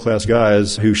 middle-aged, middle-class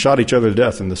guys who shot each other to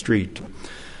death in the street.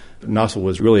 Knoxville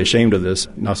was really ashamed of this.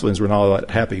 Knoxvillians were not all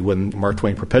that happy when Mark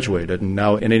Twain perpetuated it. And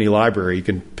now in any library you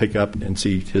can pick up and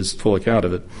see his full account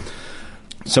of it.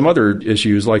 Some other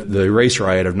issues like the race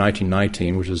riot of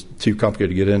 1919, which is too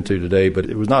complicated to get into today, but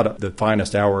it was not the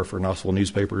finest hour for Knoxville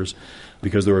newspapers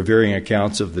because there were varying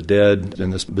accounts of the dead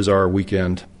in this bizarre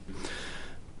weekend.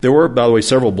 There were, by the way,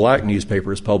 several black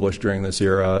newspapers published during this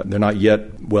era. They're not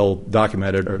yet well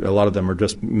documented, or a lot of them are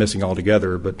just missing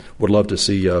altogether, but would love to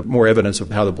see more evidence of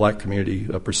how the black community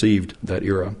perceived that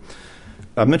era.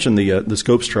 I mentioned the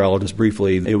Scopes trial just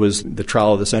briefly. It was the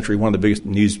trial of the century, one of the biggest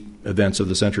news events of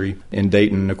the century in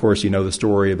Dayton. Of course, you know the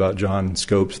story about John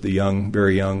Scopes, the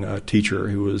very young teacher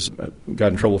who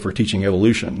got in trouble for teaching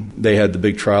evolution. They had the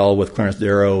big trial with Clarence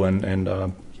Darrow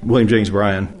and William Jennings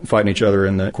Bryan fighting each other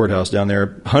in the courthouse down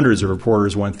there. Hundreds of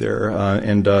reporters went there,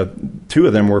 and two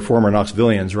of them were former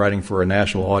Knoxvillians writing for a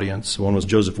national audience. One was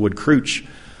Joseph Wood Crouch,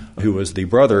 who was the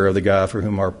brother of the guy for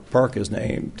whom our park is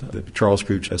named. Charles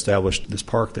Crouch established this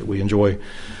park that we enjoy.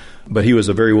 But he was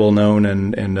a very well-known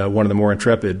and one of the more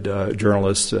intrepid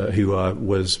journalists who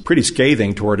was pretty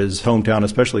scathing toward his hometown,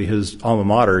 especially his alma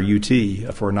mater,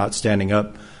 UT, for not standing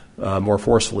up more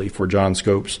forcefully for John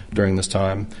Scopes during this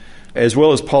time, as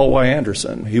well as Paul Y.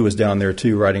 Anderson. He was down there,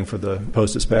 too, writing for the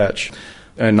Post-Dispatch.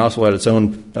 And Knoxville had its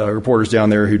own reporters down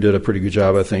there who did a pretty good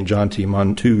job, I think. John T.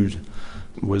 Montude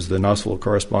was the Knoxville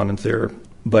correspondent there.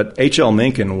 But H.L.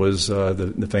 Mencken was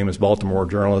the famous Baltimore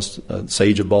journalist,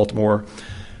 sage of Baltimore,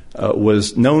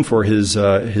 was known for his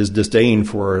disdain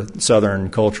for Southern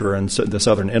culture and the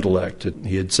Southern intellect.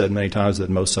 He had said many times that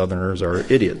most Southerners are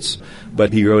idiots.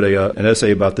 But he wrote an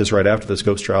essay about this right after the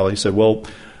Scopes trial. He said, well,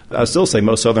 I still say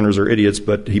most Southerners are idiots,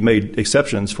 but he made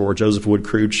exceptions for Joseph Wood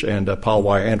Crouch and Paul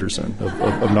Y. Anderson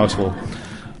of Knoxville.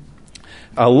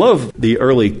 I love the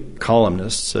early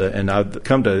columnists, and I've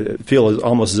come to feel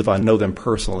almost as if I know them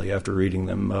personally after reading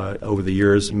them over the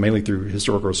years, mainly through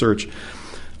historical research.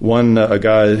 One, a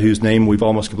guy whose name we've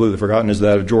almost completely forgotten, is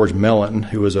that of George Mellon,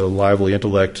 who was a lively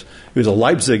intellect. He was a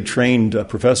Leipzig-trained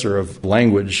professor of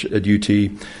language at UT, but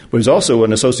he was also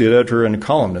an associate editor and a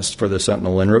columnist for the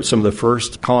Sentinel and wrote some of the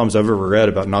first columns I've ever read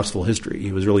about Knoxville history.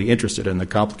 He was really interested in the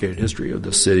complicated history of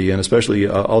the city, and especially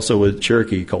also with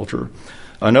Cherokee culture.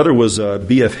 Another was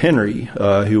B.F. Henry,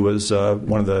 who was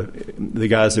one of the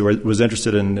guys that was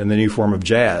interested in the new form of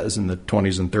jazz in the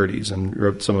 20s and 30s and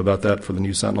wrote some about that for the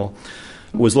New Sentinel.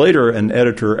 Was later an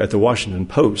editor at the Washington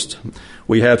Post.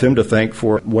 We have him to thank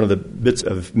for one of the bits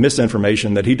of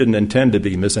misinformation that he didn't intend to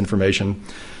be misinformation.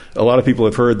 A lot of people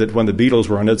have heard that when the Beatles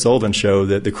were on Ed Sullivan's show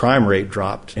that the crime rate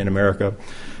dropped in America,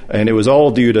 and it was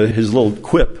all due to his little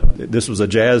quip. This was a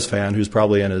jazz fan who's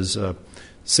probably in his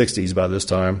 60s by this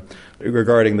time,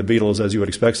 regarding the Beatles as you would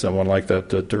expect someone like that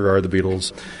to regard the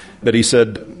Beatles. But he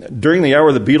said, during the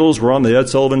hour the Beatles were on the Ed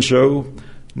Sullivan show,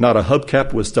 not a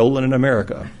hubcap was stolen in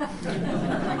America.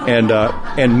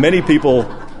 And many people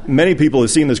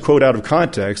have seen this quote out of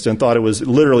context and thought it was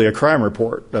literally a crime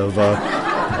report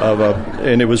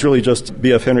and it was really just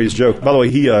B.F. Henry's joke. By the way,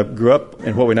 he grew up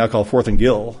in what we now call Fourth and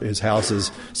Gill. His house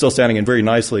is still standing and very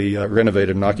nicely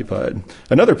renovated and occupied.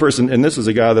 Another person, and this is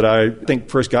a guy that I think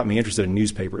first got me interested in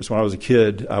newspapers. When I was a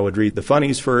kid, I would read the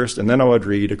funnies first, and then I would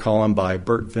read a column by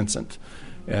Bert Vincent.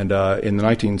 And in the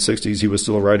 1960s, he was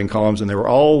still writing columns, and they were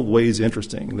always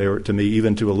interesting. They were, to me,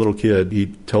 even to a little kid, he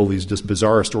told these just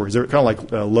bizarre stories. They were kind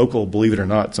of like local, believe it or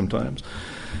not, sometimes.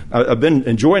 I've been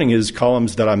enjoying his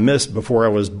columns that I missed before I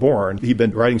was born. He'd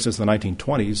been writing since the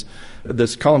 1920s.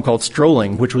 This column called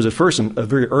Strolling, which was at first a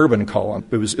very urban column.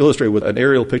 It was illustrated with an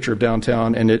aerial picture of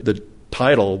downtown, and the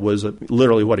title was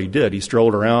literally what he did. He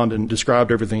strolled around and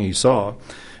described everything he saw.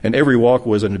 And every walk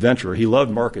was an adventure. He loved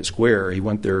Market Square. He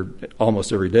went there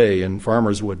almost every day, and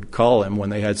farmers would call him when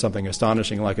they had something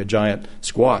astonishing like a giant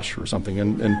squash or something.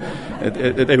 And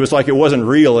it was like it wasn't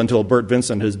real until Bert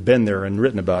Vincent has been there and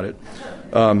written about it.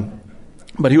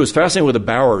 But he was fascinated with the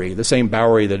Bowery, the same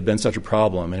Bowery that had been such a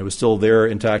problem, and it was still there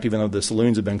intact even though the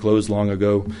saloons had been closed long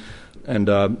ago. And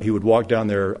he would walk down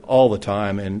there all the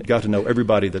time and got to know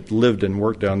everybody that lived and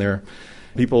worked down there.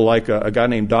 People like a guy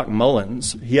named Doc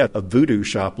Mullins. He had a voodoo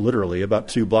shop, literally, about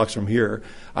 2 blocks from here.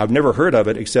 I've never heard of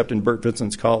it except in Bert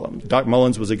Vincent's column. Doc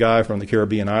Mullins was a guy from the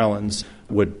Caribbean islands,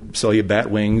 would sell you bat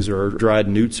wings or dried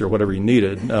newts or whatever you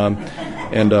needed.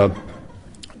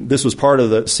 This was part of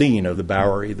the scene of the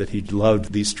Bowery, that he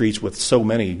loved these streets with so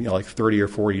many, like 30 or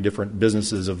 40 different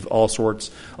businesses of all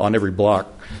sorts on every block.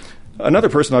 Another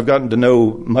person I've gotten to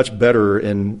know much better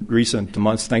in recent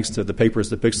months, thanks to the Papers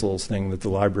to Pixels thing that the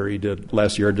library did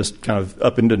last year, just kind of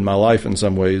upended my life in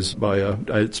some ways.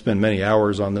 I spend many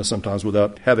hours on this sometimes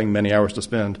without having many hours to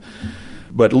spend.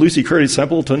 But Lucy Curtis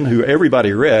Templeton, who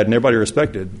everybody read and everybody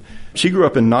respected, she grew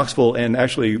up in Knoxville and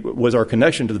actually was our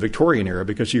connection to the Victorian era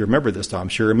because she remembered this time.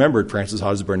 She remembered Frances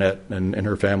Hodges Burnett and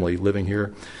her family living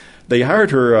here. They hired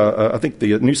her, I think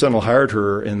the New Sentinel hired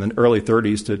her in the early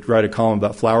 30s to write a column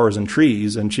about flowers and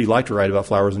trees, and she liked to write about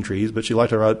flowers and trees, but she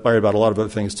liked to write about a lot of other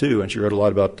things too, and she wrote a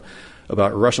lot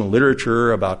about Russian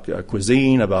literature, about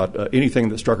cuisine, about anything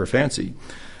that struck her fancy.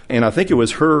 And I think it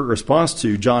was her response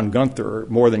to John Gunther,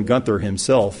 more than Gunther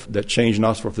himself, that changed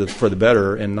Knoxville for the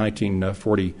better in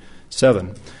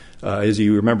 1947. As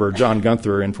you remember, John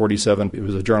Gunther in 1947, he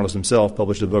was a journalist himself,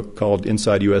 published a book called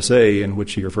Inside USA, in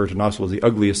which he referred to Knoxville as the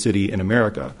ugliest city in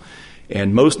America.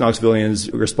 And most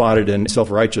Knoxvillians responded in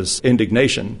self-righteous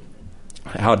indignation.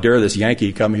 How dare this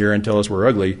Yankee come here and tell us we're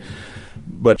ugly?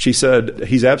 But she said,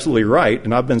 he's absolutely right,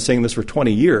 and I've been saying this for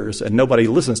 20 years, and nobody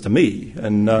listens to me.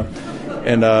 But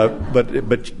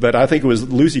I think it was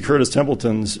Lucy Curtis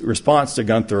Templeton's response to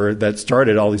Gunther that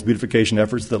started all these beautification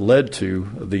efforts that led to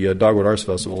the Dogwood Arts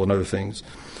Festival and other things.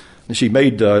 She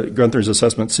made Gunther's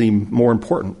assessment seem more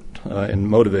important and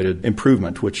motivated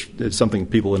improvement, which is something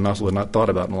people in Knoxville had not thought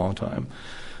about in a long time.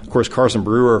 Of course, Carson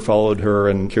Brewer followed her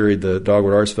and carried the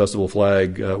Dogwood Arts Festival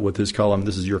flag with his column,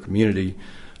 "This is Your Community."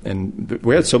 And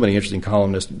we had so many interesting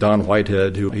columnists. Don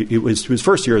Whitehead, whose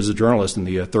first year as a journalist in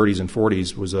the 30s and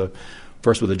 40s, was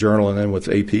first with the Journal and then with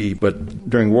AP. But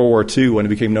during World War II, when he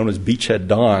became known as Beachhead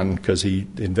Don, because he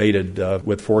invaded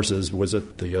with forces, was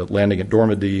at the landing at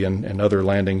Normandy and other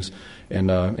landings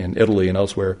in Italy and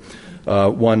elsewhere,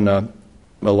 won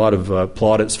a lot of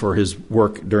plaudits for his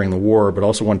work during the war, but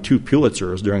also won 2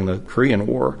 Pulitzers during the Korean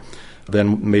War.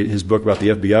 Then made his book about the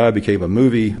FBI, became a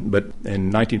movie, but in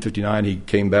 1959 he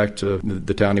came back to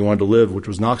the town he wanted to live, which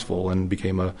was Knoxville, and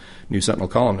became a News Sentinel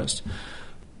columnist.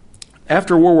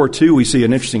 After World War II, we see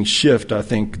an interesting shift, I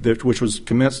think, which was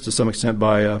commenced to some extent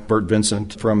by Bert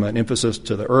Vincent, from an emphasis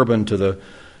to the urban to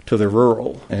the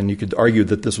rural. And you could argue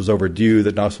that this was overdue,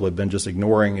 that Knoxville had been just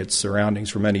ignoring its surroundings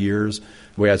for many years.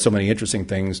 We had so many interesting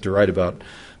things to write about.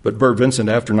 But Bert Vincent,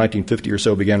 after 1950 or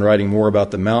so, began writing more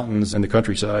about the mountains and the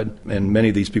countryside, and many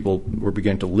of these people were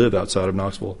beginning to live outside of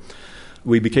Knoxville.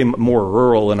 We became more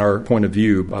rural in our point of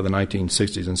view by the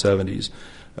 1960s and 70s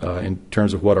in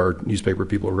terms of what our newspaper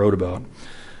people wrote about.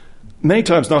 Many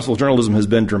times Knoxville journalism has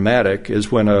been dramatic,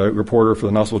 is when a reporter for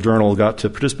the Knoxville Journal got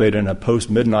to participate in a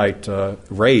post-midnight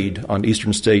raid on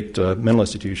Eastern State Mental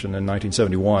Institution in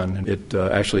 1971. It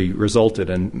actually resulted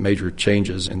in major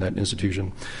changes in that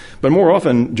institution. But more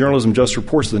often, journalism just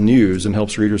reports the news and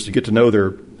helps readers to get to know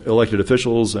their elected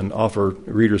officials and offer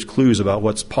readers clues about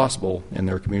what's possible in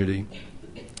their community.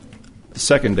 The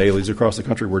second dailies across the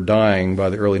country were dying by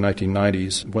the early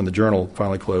 1990s when the Journal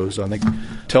finally closed. I think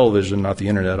television, not the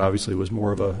internet, obviously was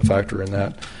more of a factor in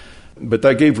that. But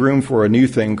that gave room for a new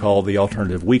thing called the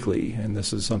Alternative Weekly, and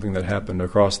this is something that happened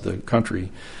across the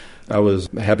country. I was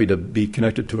happy to be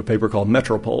connected to a paper called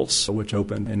Metropulse, which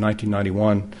opened in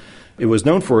 1991. It was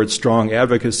known for its strong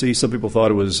advocacy. Some people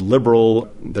thought it was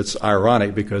liberal. That's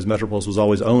ironic because Metropulse was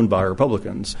always owned by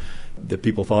Republicans. That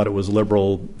people thought it was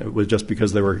liberal, it was just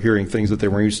because they were hearing things that they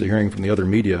weren't used to hearing from the other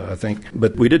media, I think.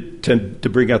 But we did tend to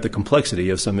bring out the complexity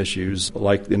of some issues,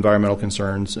 like environmental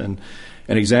concerns, and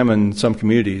examine some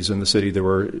communities in the city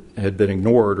that had been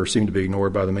ignored or seemed to be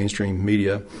ignored by the mainstream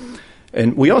media.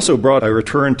 And we also brought a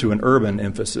return to an urban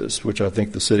emphasis, which I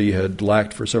think the city had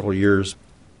lacked for several years.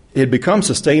 It had become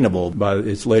sustainable by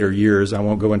its later years. I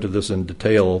won't go into this in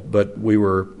detail, but we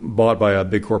were bought by a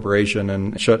big corporation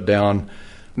and shut down,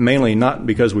 mainly not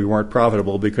because we weren't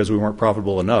profitable, because we weren't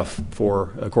profitable enough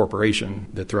for a corporation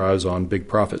that thrives on big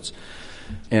profits.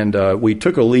 And we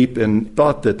took a leap and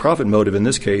thought that profit motive in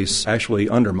this case actually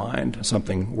undermined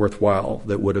something worthwhile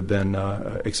that would have been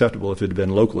acceptable if it had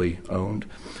been locally owned.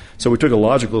 So we took a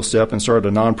logical step and started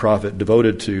a nonprofit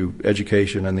devoted to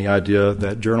education and the idea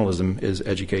that journalism is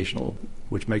educational,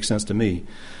 which makes sense to me.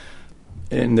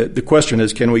 And the question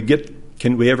is, can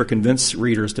we ever convince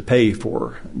readers to pay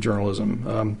for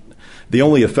journalism? The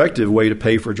only effective way to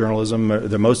pay for journalism,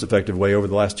 the most effective way over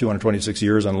the last 226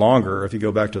 years and longer, if you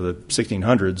go back to the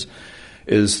 1600s,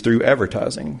 is through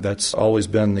advertising. That's always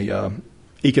been the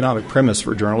economic premise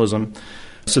for journalism.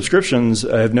 Subscriptions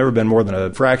have never been more than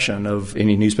a fraction of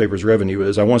any newspaper's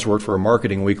revenue. I once worked for a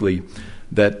marketing weekly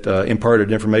that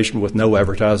imparted information with no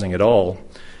advertising at all.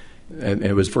 And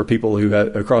it was for people who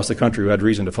had, across the country, who had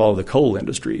reason to follow the coal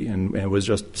industry, and it was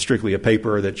just strictly a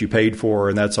paper that you paid for,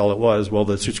 and that's all it was. Well,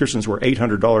 the subscriptions were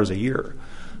 $800 a year,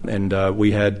 and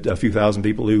we had a few thousand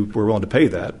people who were willing to pay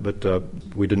that, but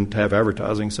we didn't have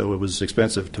advertising, so it was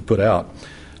expensive to put out.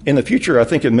 In the future, I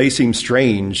think it may seem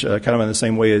strange, kind of in the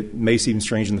same way it may seem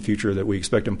strange in the future that we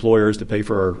expect employers to pay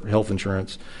for our health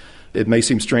insurance. It may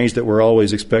seem strange that we're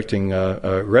always expecting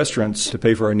restaurants to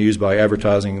pay for our news by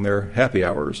advertising their happy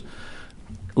hours.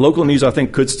 Local news, I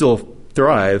think, could still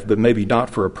thrive, but maybe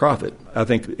not for a profit. I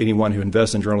think anyone who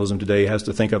invests in journalism today has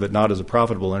to think of it not as a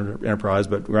profitable enterprise,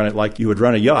 but run it like you would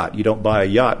run a yacht. You don't buy a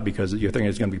yacht because you think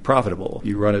it's going to be profitable.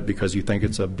 You run it because you think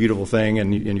it's a beautiful thing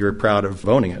and you're proud of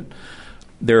owning it.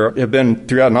 There have been,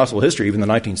 throughout Knoxville history, even the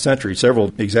 19th century,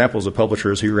 several examples of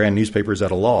publishers who ran newspapers at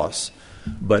a loss.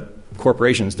 But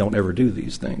corporations don't ever do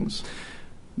these things.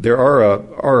 There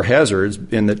are hazards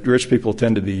in that rich people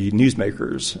tend to be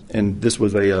newsmakers, and this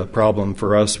was a problem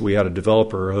for us. We had a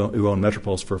developer who owned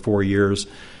Metropulse for 4 years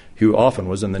who often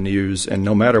was in the news, and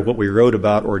no matter what we wrote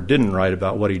about or didn't write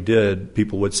about what he did,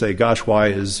 people would say, gosh, why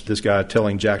is this guy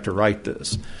telling Jack to write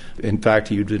this? In fact,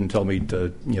 he didn't tell me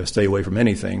to stay away from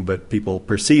anything, but people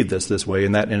perceive this way,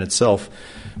 and that in itself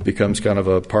becomes kind of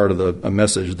a part of a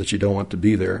message that you don't want to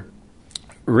be there.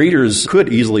 readers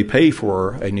could easily pay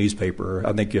for a newspaper.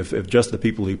 I think if just the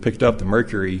people who picked up the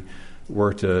Mercury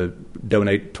were to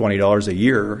donate $20 a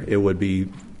year, it would be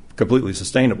completely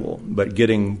sustainable. But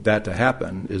getting that to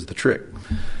happen is the trick.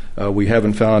 We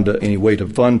haven't found any way to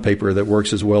fund paper that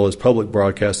works as well as public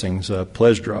broadcasting's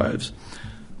pledge drives.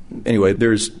 Anyway,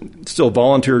 there's still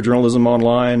volunteer journalism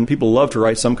online. People love to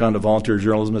write some kind of volunteer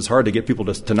journalism. It's hard to get people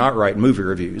to not write movie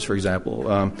reviews, for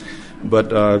example. I'm going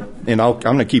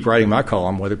to keep writing my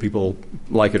column, whether people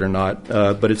like it or not.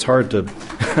 But it's hard to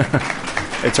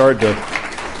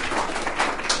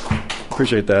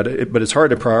appreciate that. But it's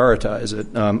hard to prioritize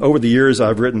it. Over the years,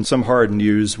 I've written some hard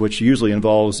news, which usually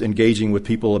involves engaging with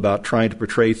people about trying to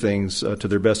portray things to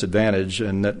their best advantage,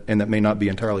 and that may not be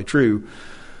entirely true.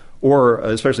 Or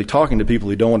especially talking to people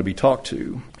who don't want to be talked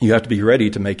to. You have to be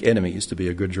ready to make enemies to be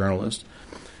a good journalist.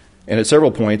 And at several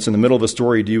points in the middle of a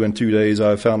story due in 2 days,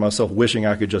 I found myself wishing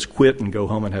I could just quit and go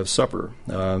home and have supper.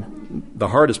 The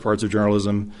hardest parts of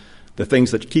journalism, the things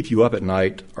that keep you up at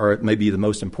night, are maybe the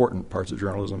most important parts of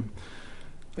journalism.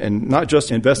 And not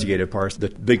just investigative parts, the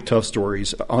big tough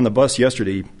stories. On the bus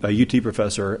yesterday, a UT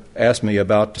professor asked me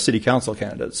about city council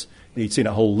candidates. He'd seen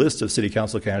a whole list of city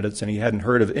council candidates, and he hadn't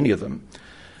heard of any of them.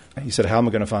 He said, how am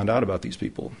I going to find out about these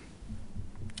people?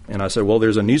 And I said, well,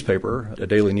 there's a newspaper, a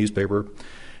daily newspaper,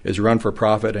 is run for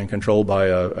profit and controlled by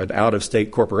an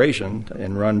out-of-state corporation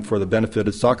and run for the benefit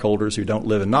of stockholders who don't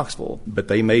live in Knoxville, but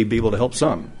they may be able to help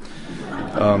some.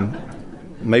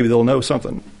 Maybe they'll know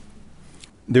something.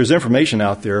 There's information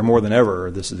out there more than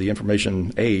ever. This is the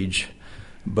information age,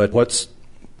 but what's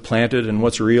planted and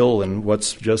what's real and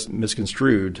what's just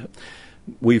misconstrued.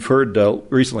 We've heard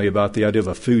recently about the idea of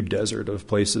a food desert of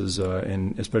places,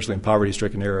 especially in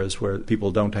poverty-stricken areas, where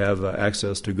people don't have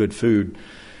access to good food.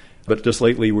 But just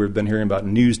lately, we've been hearing about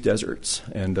news deserts.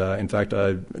 And in fact,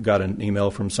 I got an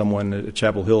email from someone at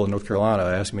Chapel Hill in North Carolina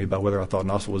asking me about whether I thought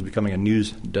Knoxville was becoming a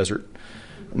news desert.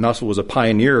 Knoxville was a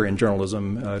pioneer in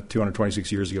journalism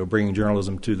 226 years ago, bringing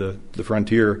journalism to the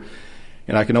frontier.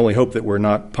 And I can only hope that we're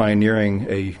not pioneering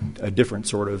a different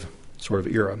sort of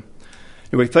era.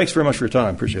 Anyway, thanks very much for your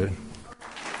time. Appreciate it.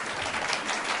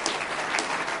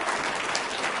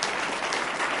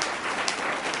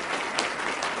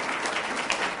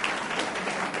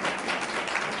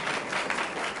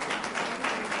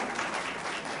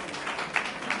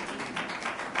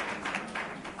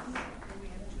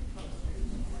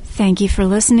 Thank you for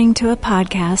listening to a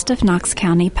podcast of Knox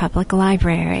County Public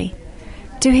Library.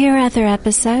 To hear other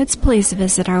episodes, please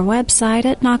visit our website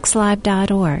at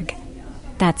knoxlib.org.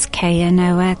 That's knoxlib.org.